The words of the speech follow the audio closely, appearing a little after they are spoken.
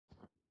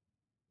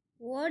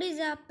What is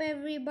up,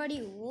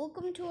 everybody?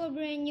 Welcome to a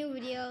brand new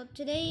video.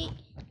 Today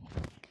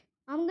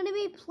I'm gonna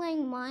be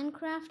playing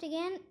Minecraft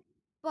again,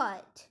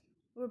 but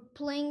we're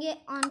playing it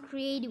on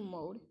creative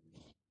mode.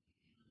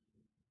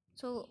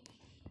 So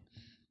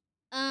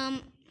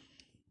some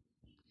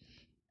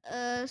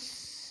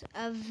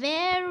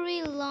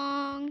very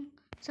long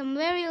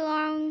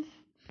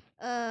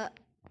I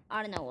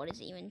don't know what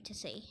is even to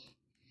say.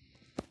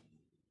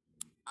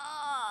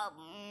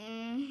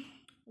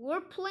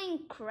 We're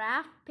playing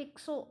craft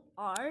pixel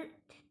art.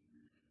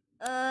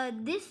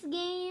 This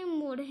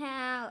game would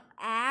have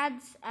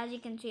ads, as you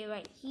can see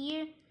right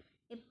here.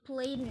 It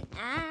played an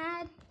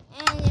ad,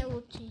 and it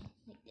will change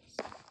like this.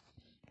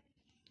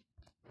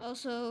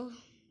 Also,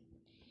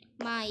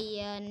 my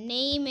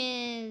name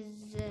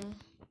is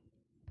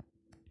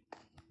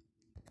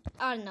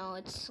I don't know.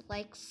 It's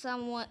like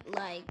somewhat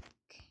like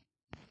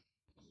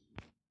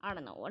I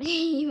don't know what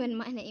even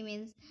my name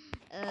is.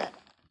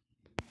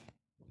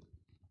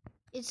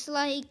 It's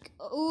like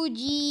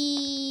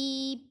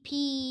OGP.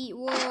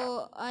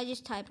 Well, I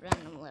just typed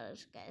random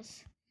letters,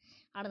 guys.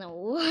 I don't know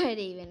what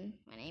even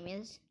my name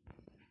is.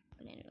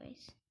 But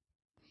anyways,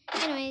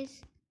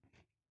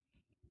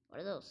 what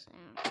are those?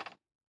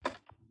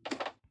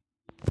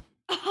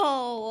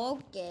 Oh,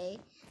 okay.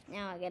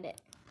 Now I get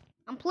it.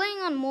 I'm playing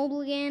on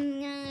mobile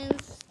again,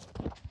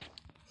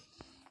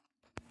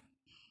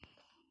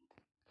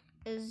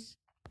 guys.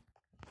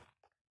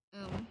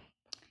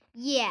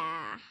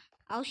 Yeah.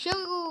 I'll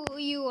show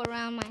you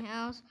around my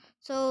house.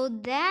 So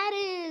that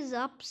is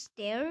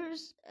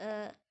upstairs.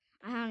 I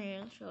haven't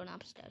really shown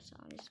upstairs, so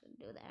I'm just gonna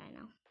do that right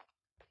now.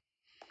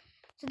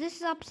 So this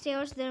is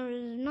upstairs. There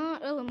is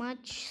not really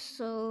much.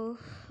 So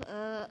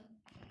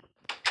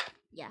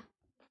yeah.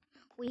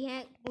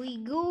 We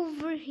go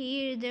over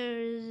here.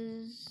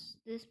 There's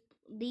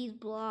these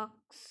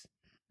blocks.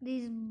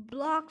 These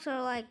blocks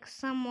are like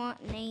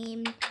somewhat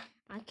named.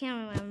 I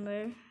can't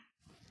remember.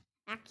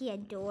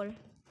 Akiador.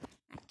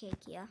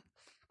 Akia.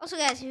 Also,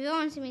 guys, if you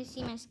want to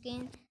see my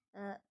skin,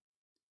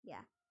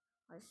 yeah,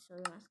 I'll show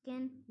you my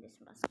skin. This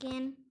is my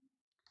skin.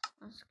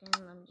 Let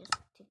me just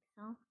take this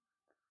off.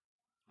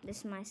 This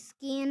is my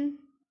skin,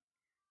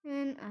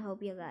 and I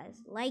hope you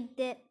guys liked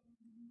it.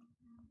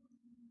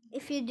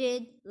 If you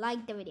did,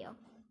 like the video.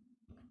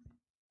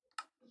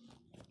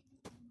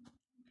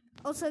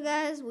 Also,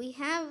 guys, we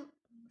have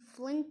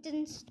flint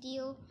and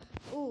steel.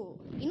 Ooh,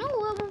 you know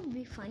what would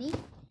be funny?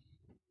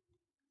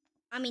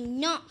 I mean,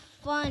 not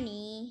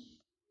funny.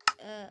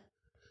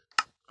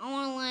 I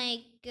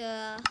want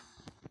to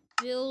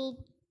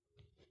build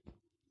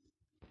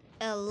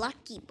a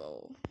lucky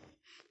bow.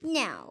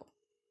 Now,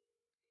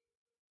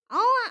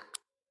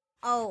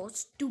 oh,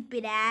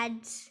 stupid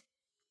ads.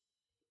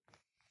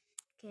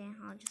 Okay,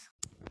 I'll just.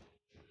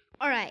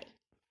 Alright.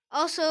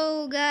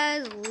 Also,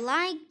 guys,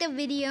 like the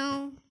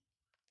video.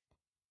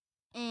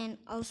 And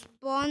I'll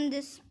spawn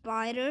this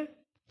spider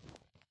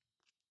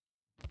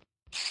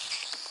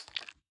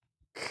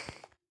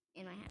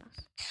in my house.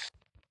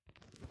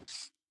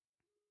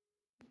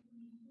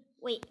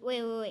 Wait.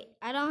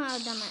 I don't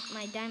have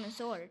my diamond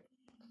sword.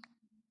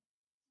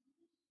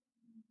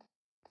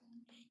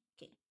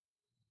 Okay.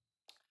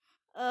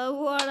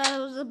 What I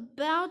was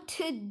about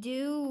to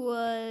do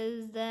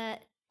was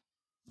that.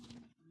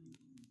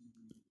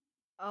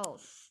 Oh,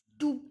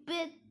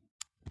 stupid.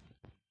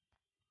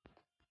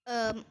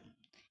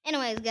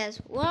 Anyways,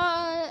 guys,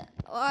 what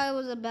I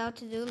was about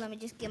to do, let me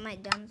just get my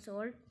diamond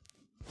sword.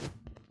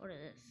 What is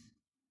this?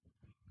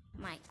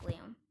 Mike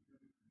Liam.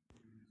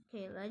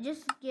 Okay, let's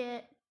just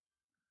get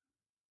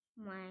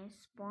my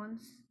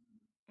spawns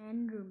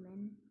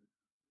Enderman.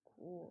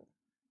 Cool.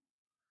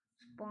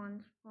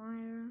 Spawns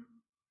fire.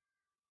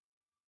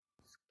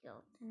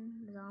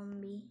 Skeleton.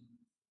 Zombie.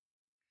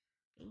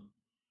 Okay.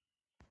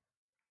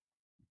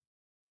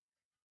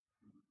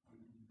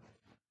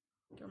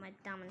 Get my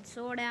diamond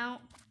sword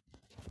out.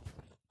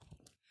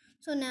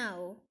 So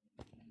now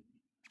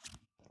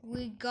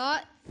we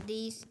got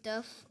these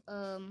stuff.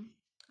 I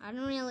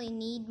don't really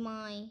need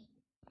my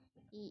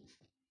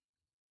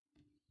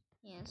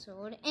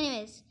sword.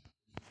 Anyways,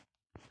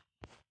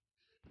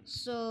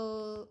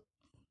 so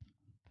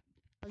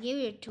I'll give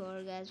you a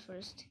tour, guys,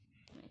 first.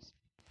 Nice.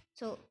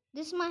 So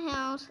this is my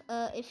house.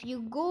 If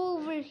you go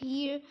over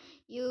here,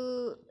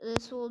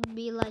 this will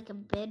be like a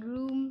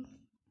bedroom.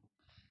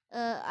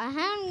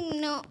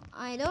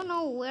 I don't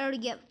know where to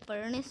get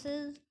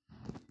furnaces.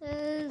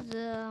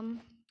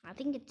 I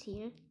think it's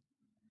here.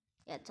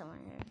 Yeah, it's somewhere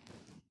here.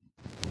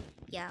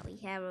 Yeah, we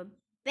have a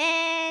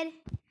bed.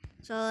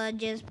 So I'll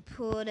just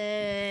put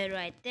it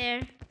right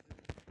there.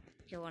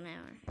 Okay, 1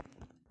 hour.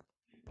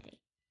 Okay.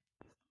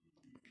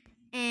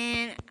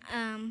 And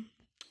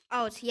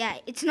oh,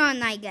 it's not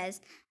night, guys.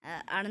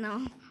 I don't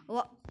know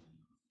what.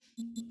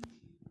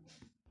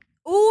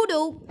 Oh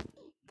no!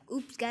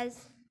 Oops,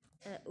 guys.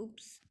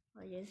 Oops.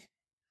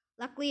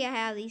 Luckily, I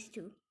have these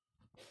two.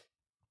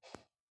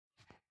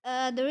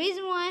 The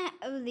reason why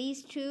I have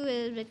these two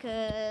is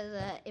because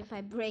if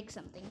I break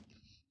something,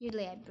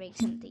 usually I break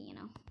something, you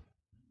know.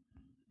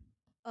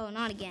 Oh,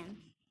 not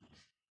again.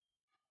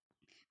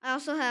 I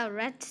also have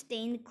red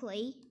stained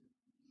clay.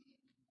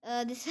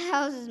 This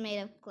house is made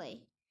of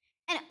clay.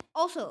 And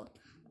also,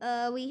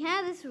 we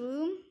have this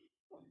room.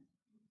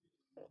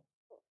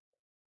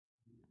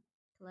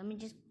 Let me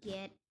just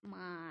get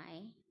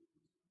my.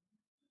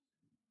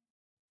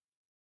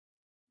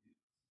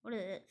 What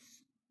is this?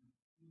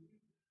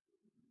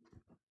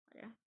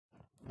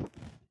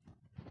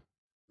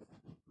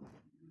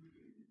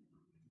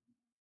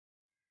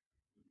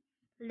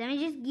 Let me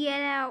just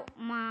get out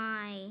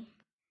my.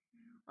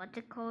 What's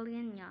it called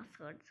again? Yeah,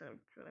 sword.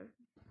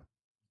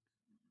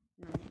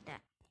 No, not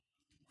that.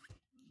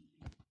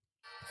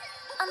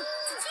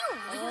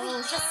 Did you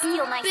really just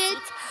steal my seat?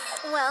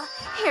 Well,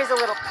 here's a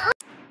little.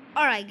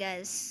 Alright,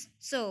 guys.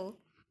 So,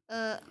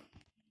 I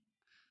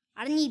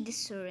don't need this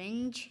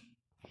syringe.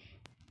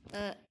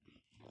 I'll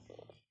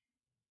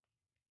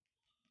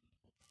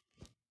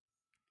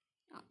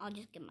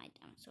just get my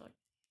diamond sword.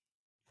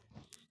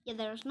 Yeah,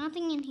 there's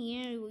nothing in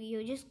here.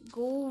 You just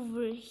go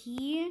over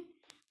here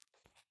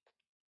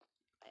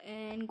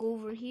and go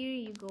over here.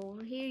 You go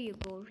over here. You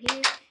go over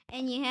here,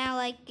 and you have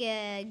like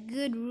a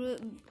good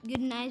room,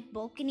 good nice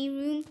balcony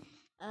room.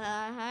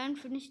 I haven't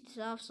finished this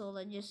off, so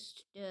let's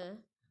just bada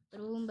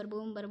boom, bada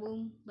boom, bada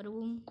boom, bada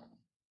boom,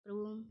 bada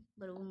boom,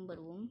 bada boom, bada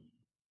boom.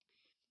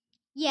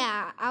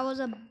 Yeah, I was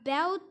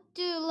about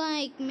to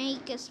like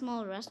make a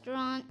small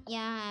restaurant.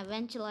 Yeah,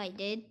 eventually I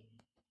did.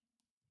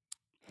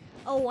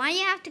 Oh, why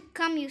you have to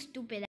come, you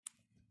stupid?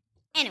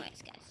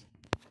 Anyways, guys,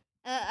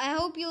 I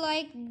hope you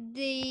like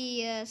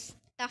the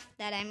stuff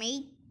that I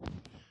made.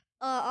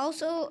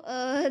 Also,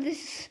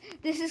 this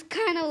is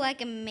kind of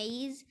like a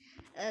maze,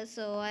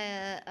 so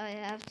I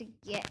have to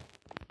get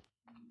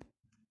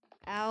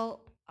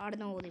out. I don't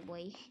know the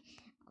way.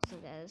 Also,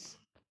 guys.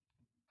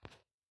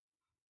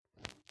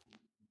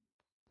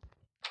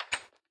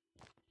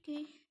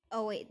 Okay.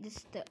 Oh wait,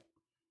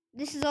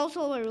 this is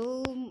also a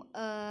room.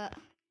 I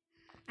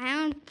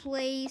haven't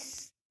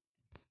placed.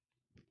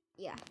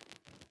 Yeah.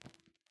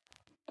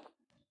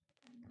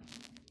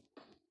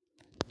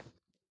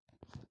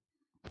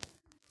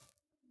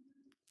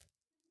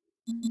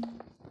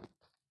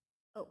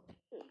 Oh,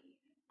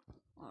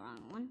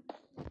 wrong one.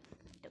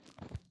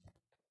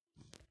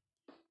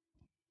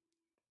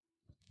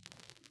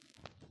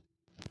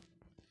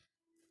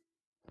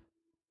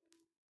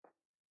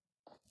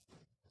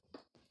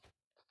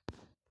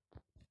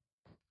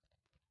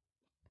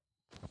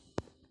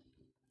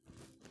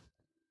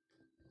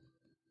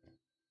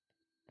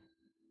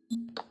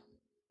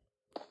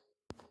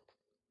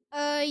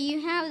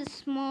 You have a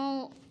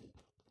small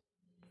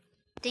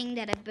thing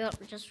that I built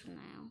just for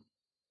now.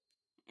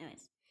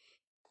 Anyways,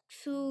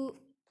 so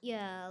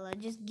yeah,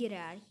 let's just get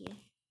out of here.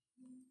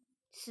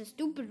 This is a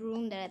stupid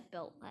room that I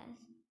built, guys.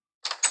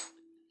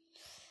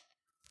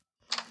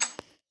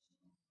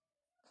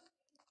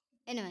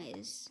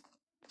 Anyways,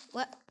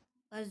 what's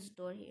the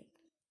door here?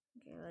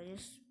 Okay, I'll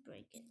just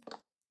break it.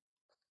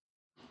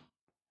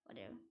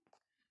 Whatever.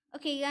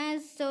 Okay,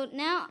 guys, so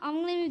now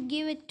I'm gonna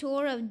give a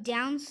tour of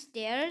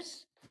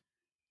downstairs.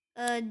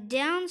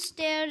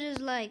 Downstairs is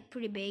like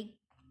pretty big.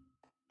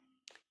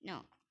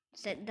 No,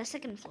 the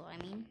second floor, I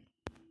mean.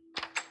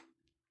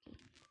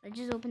 Let's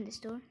just open this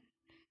door.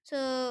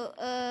 So,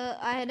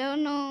 I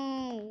don't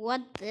know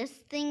what this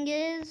thing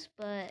is,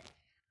 but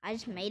I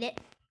just made it.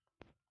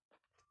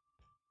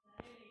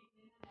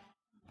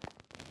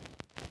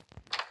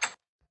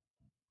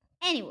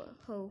 Anywho,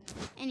 oh.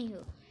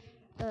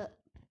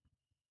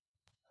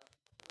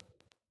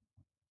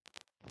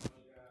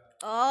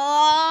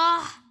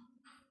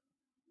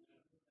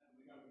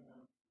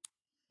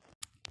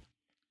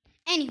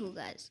 Anywho,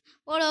 guys,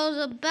 what I was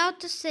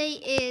about to say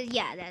is,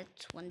 yeah,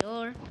 that's one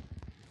door.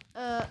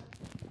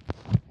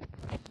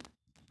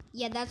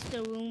 Yeah, that's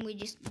the room we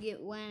just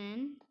went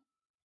in.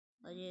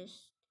 I'll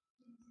just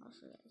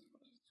also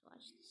guys,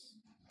 watch this.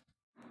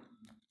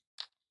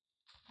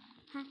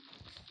 Huh?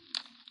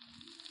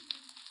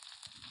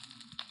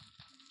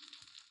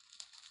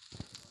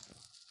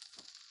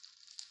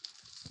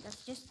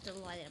 That's just to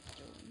light up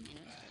the room.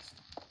 Anyways.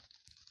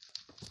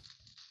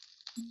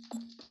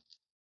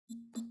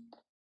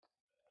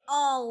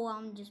 Oh,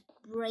 I'm just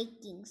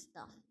breaking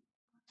stuff.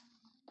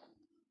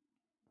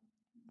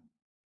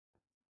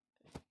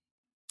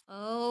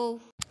 Oh.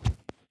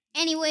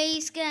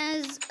 Anyways,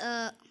 guys,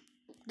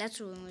 that's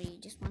the room we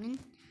just went in.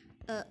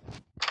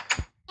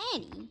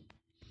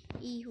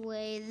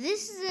 Anyway,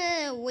 this is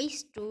a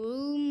waste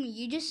room.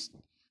 You just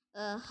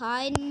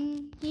hide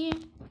in here.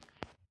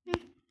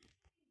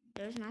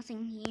 There's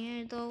nothing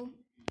here though.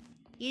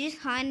 You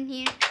just hide in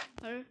here.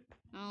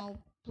 No,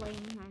 playing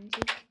hide and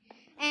seek.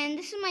 And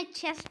this is my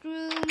chest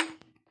room.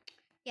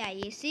 Yeah,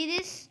 you see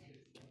this?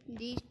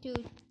 These two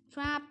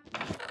trap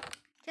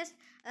chests.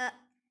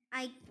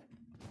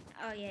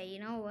 Oh yeah, you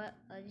know what?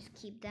 I'll just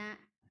keep that.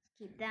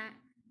 Keep that.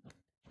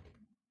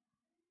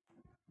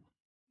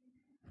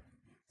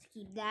 Let's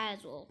keep that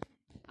as well.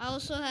 I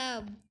also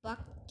have a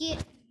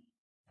bucket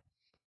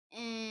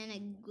and a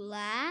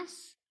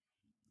glass.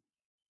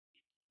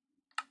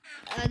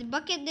 The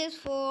bucket is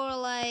for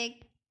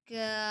like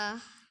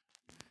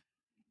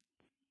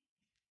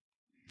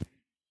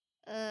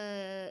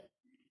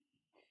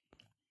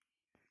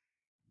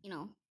you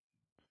know,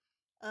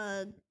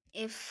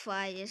 if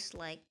I just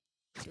like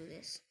do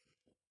this,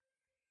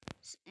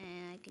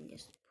 and I can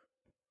just,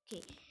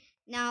 okay,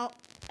 now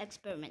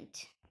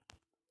experiment.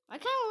 I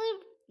can't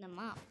leave them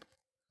up.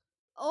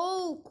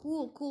 Oh,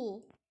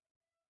 cool.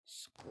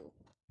 It's cool.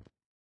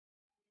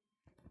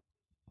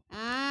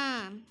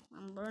 I'm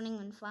burning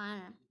on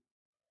fire.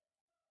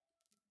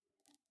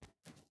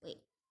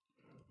 Wait,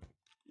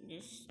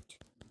 just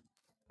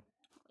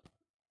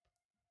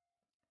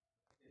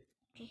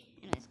okay.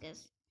 Anyways,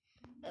 guys,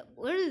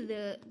 where did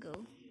the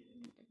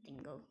thing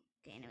go?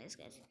 Okay, anyways,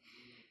 guys,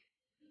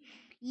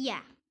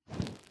 yeah.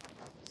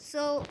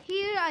 So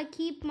here I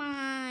keep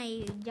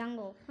my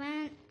jungle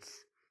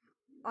fence.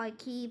 I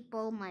keep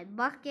all my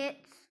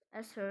buckets,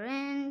 a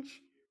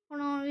syringe for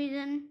no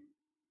reason,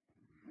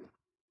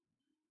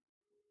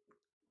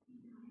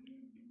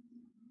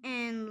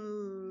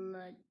 and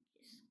let's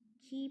just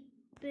keep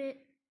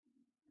it.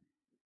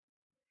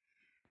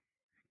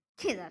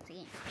 Okay, that's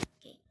again.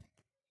 Okay,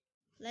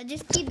 let's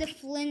just keep the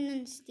flint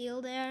and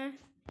steel there.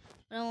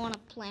 I don't want to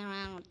play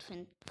around with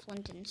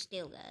flint and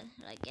steel, guys.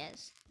 I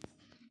guess.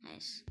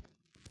 Nice.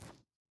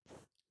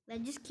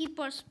 Let's just keep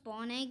our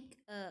spawn egg.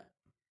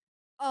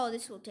 Oh,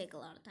 this will take a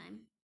lot of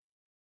time.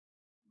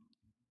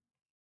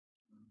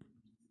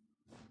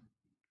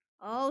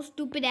 Oh,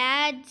 stupid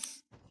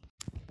ads.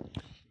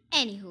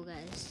 Anywho,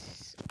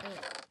 guys,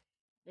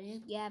 let's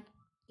just get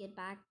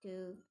back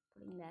to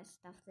putting that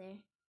stuff there.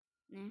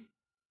 Nah.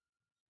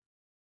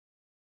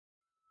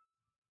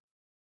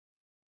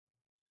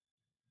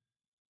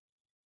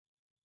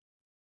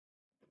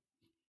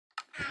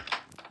 Wait,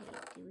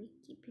 do we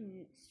keep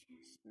in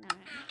stress? No.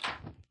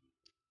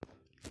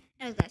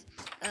 Anyways, guys,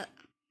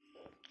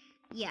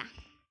 yeah.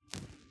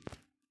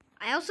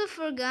 I also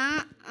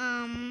forgot.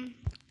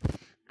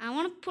 I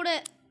want to put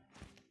it.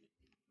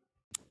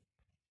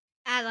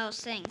 As I was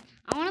saying,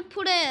 I want to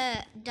put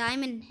a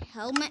diamond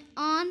helmet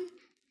on.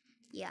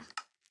 Yeah,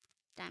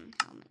 diamond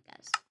helmet,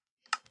 guys.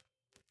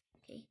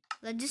 Okay,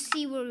 let's just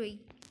see where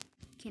we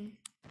can.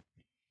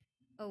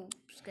 Oh,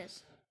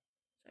 guys.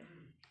 Sorry.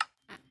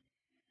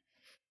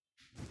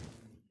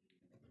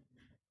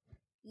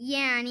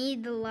 Yeah, I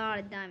need a lot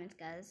of diamonds,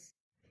 guys.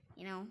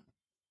 You know,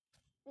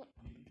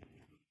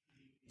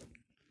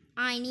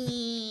 I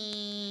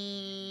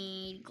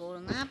need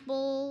golden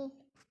apple.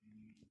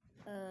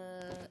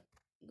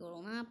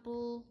 Golden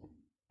apple.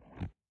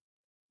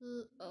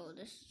 Oh,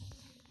 this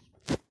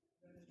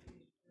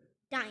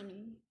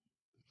diamond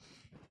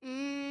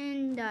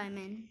and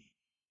diamond.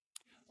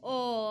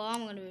 Oh,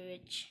 I'm gonna be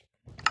rich.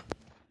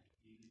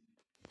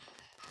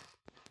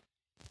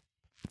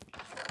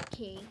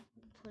 Okay,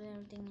 put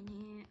everything in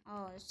here.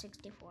 Oh, it's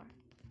 64.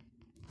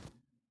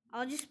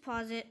 I'll just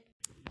pause it.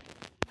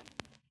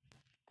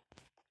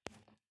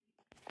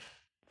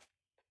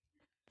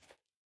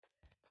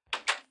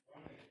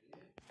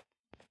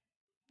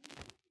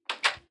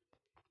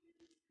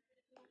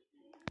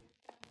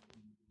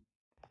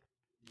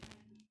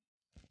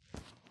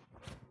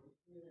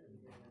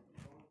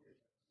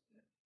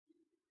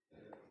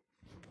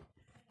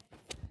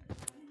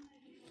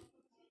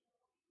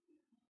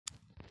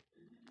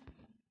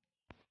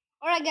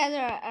 Alright, guys,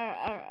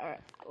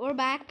 we're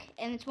back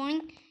and it's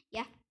morning.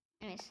 Yeah,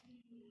 anyways.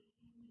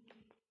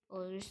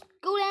 We'll just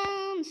go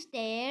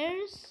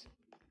downstairs.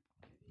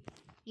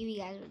 Give you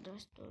guys a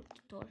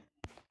tour.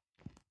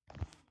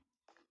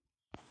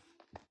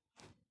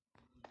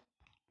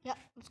 Yeah,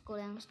 let's go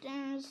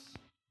downstairs.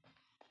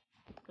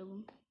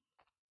 Boom.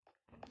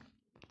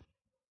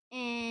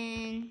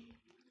 And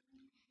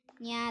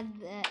yeah,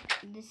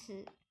 this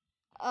is.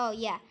 Oh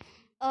yeah.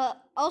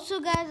 Also,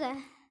 guys,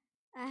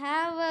 I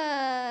have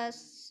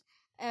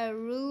a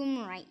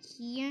room right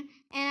here,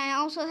 and I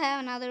also have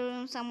another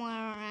room somewhere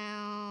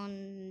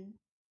around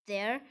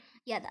there.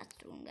 Yeah, that's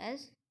the room,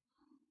 guys.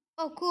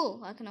 Oh,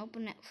 cool! I can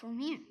open it from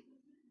here.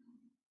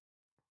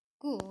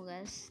 Cool,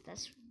 guys.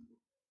 That's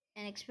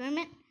an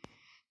experiment.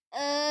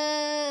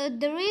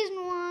 The reason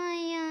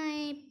why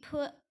I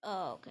put.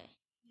 Oh, okay.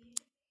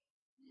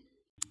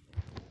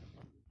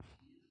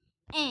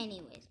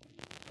 Anyways,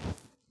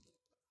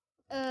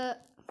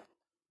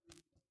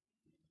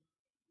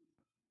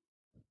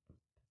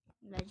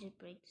 let's just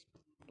break this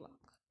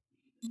block.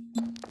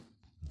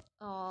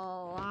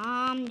 Oh,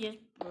 I'm just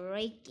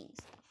breaking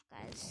stuff,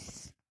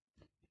 guys.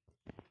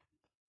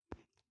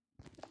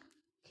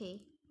 Okay.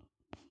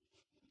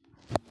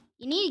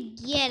 You need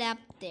to get up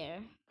there.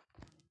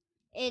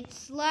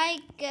 It's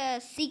like a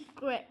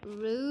secret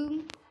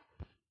room.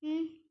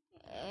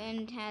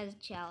 And it has a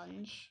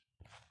challenge.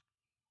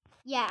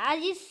 Yeah, I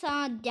just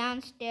saw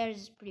downstairs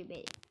is pretty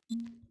big.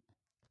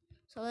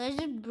 So let's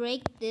just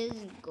break this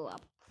and go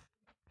up.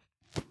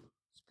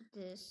 Let's put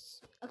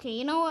this. Okay,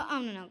 you know what?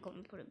 I'm not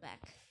gonna put it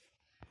back.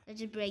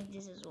 Let's just break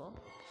this as well.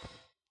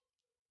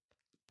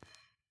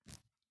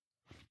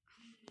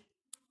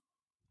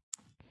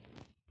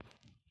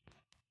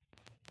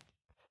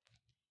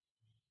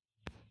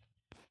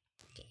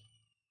 Okay.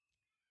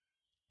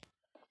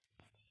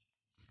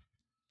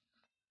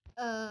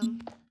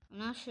 I'm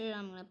not sure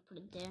I'm gonna put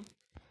it there.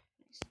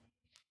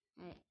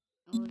 Alright,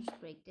 I'll just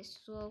break this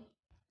as well.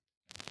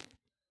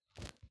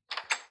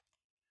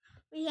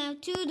 We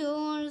have 2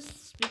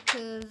 doors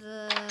because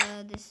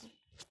this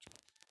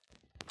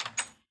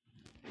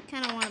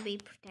kind of want to be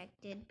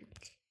protected.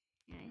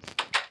 Anyways,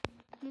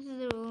 this is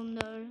the room.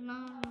 There's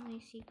not really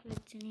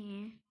secrets in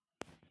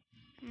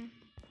here.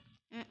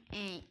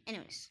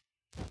 Anyways,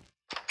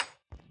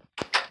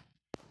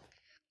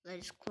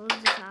 let's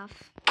close this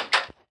off.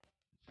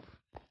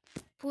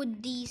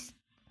 Put these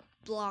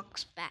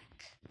blocks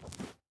back.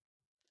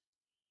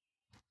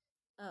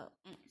 Oh,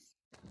 anyways,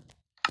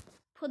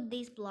 put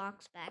these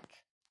blocks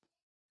back.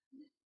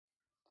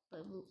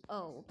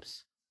 Oh,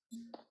 oops.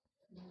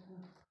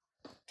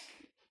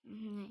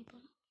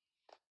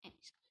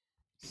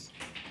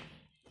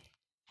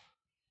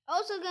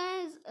 Also,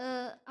 guys,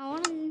 I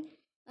want to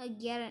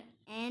get an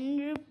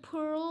ender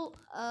pearl,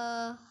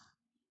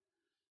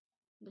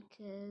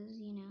 because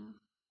you know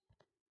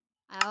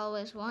I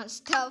always want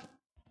stuff.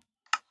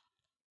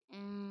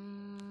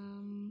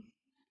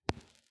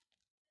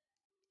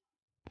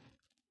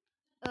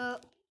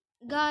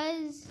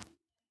 Guys,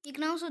 you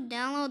can also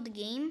download the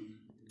game.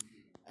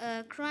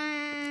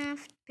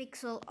 Craft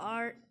pixel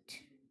art.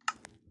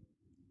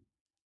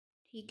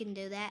 You can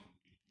do that.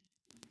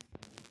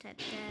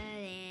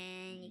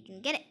 And you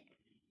can get it.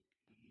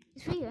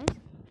 It's free, guys.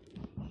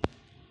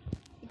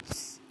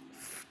 It's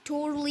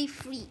totally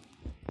free.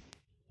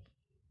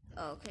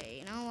 Okay,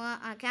 you know what?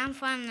 I can't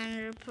find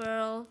another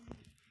pearl.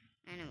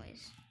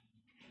 Anyways.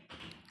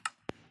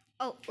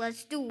 Oh,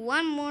 let's do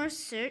one more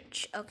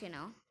search. Okay,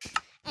 no.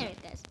 Anyways,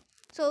 guys.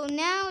 So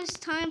now it's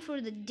time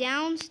for the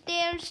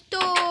downstairs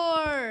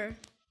store.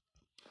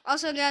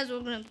 Also, guys,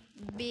 we're gonna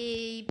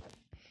be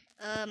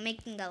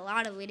making a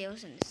lot of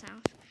videos in this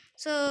house.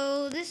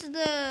 So this is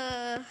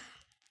the,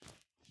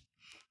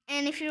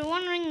 and if you're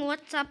wondering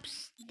what's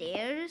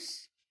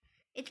upstairs,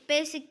 it's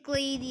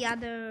basically the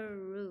other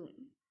room.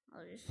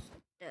 I'll just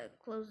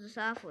close this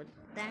off with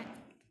that.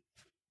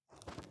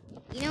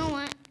 You know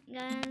what,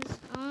 guys?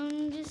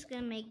 I'm just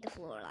gonna make the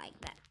floor like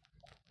that.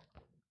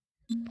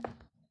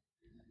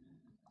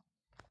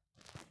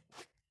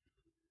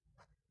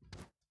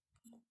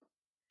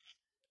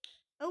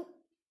 Oh,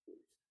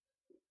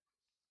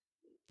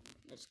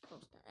 let's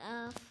close that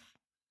off.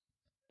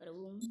 Bada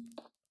boom,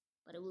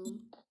 bada boom,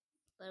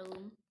 bada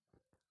boom,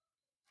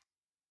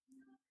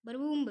 bada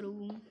boom, bada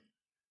boom.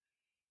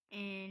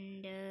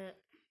 And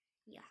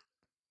yeah,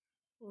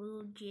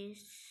 we'll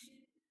just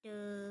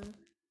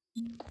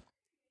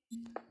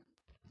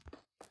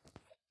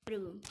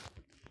boom.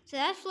 So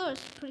that floor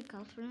is pretty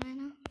colorful right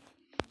now.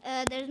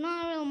 There's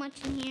not real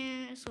much in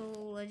here, so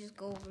let's just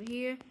go over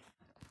here.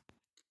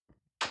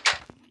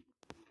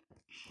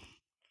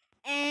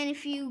 And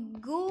if you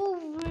go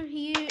over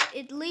here,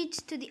 it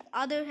leads to the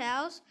other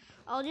house.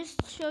 I'll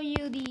just show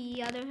you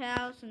the other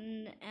house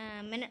in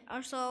a minute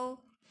or so.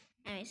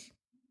 Anyways,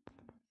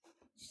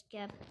 just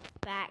get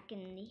back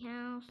in the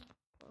house,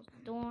 close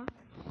the door.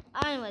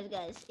 Anyways,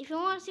 guys, if you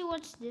want to see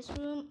what's this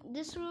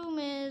room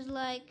is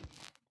like,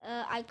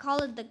 I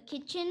call it the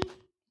kitchen.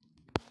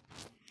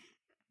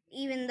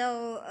 Even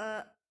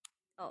though,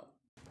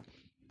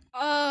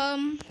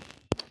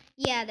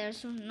 yeah,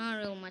 there's not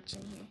real much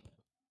in here.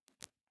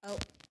 Oh,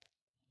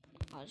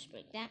 I'll just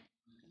break that.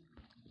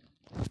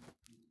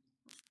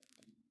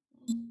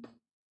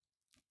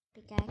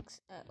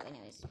 Pickaxe. Oh,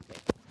 anyways,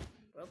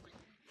 broke.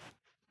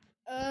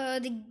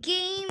 The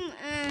game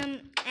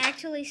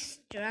actually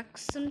struck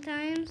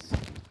sometimes.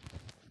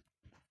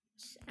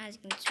 As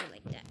you can see,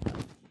 like that. Oh,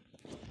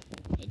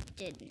 it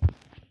didn't.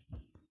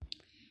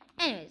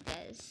 Anyways,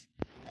 guys,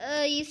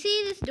 you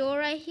see this door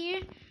right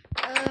here?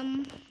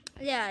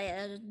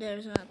 Yeah,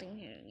 there's nothing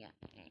here. Yeah.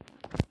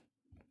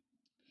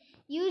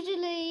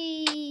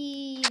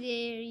 Usually,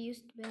 they're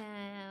used to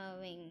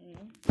having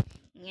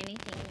anything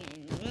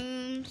in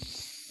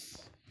rooms,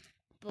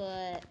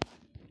 but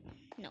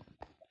no.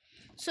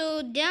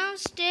 So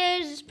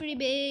downstairs is pretty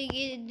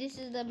big. This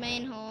is the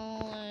main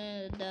hall.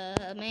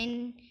 The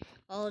main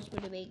hall is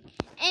pretty big.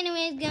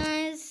 Anyways,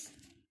 guys,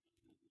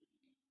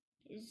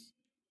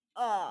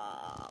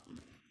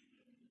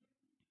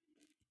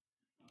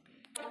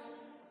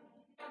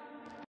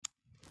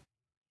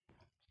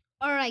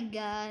 alright,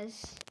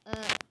 guys.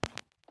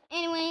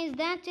 Anyways,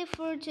 that's it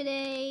for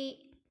today.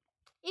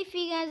 If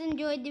you guys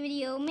enjoyed the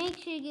video, make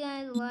sure you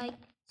guys like,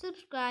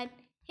 subscribe,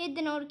 hit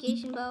the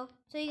notification bell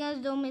so you guys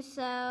don't miss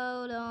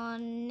out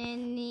on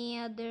any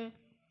other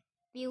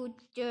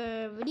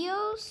future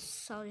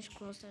videos. I'll just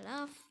close that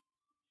off.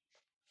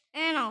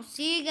 And I'll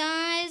see you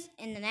guys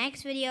in the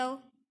next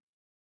video.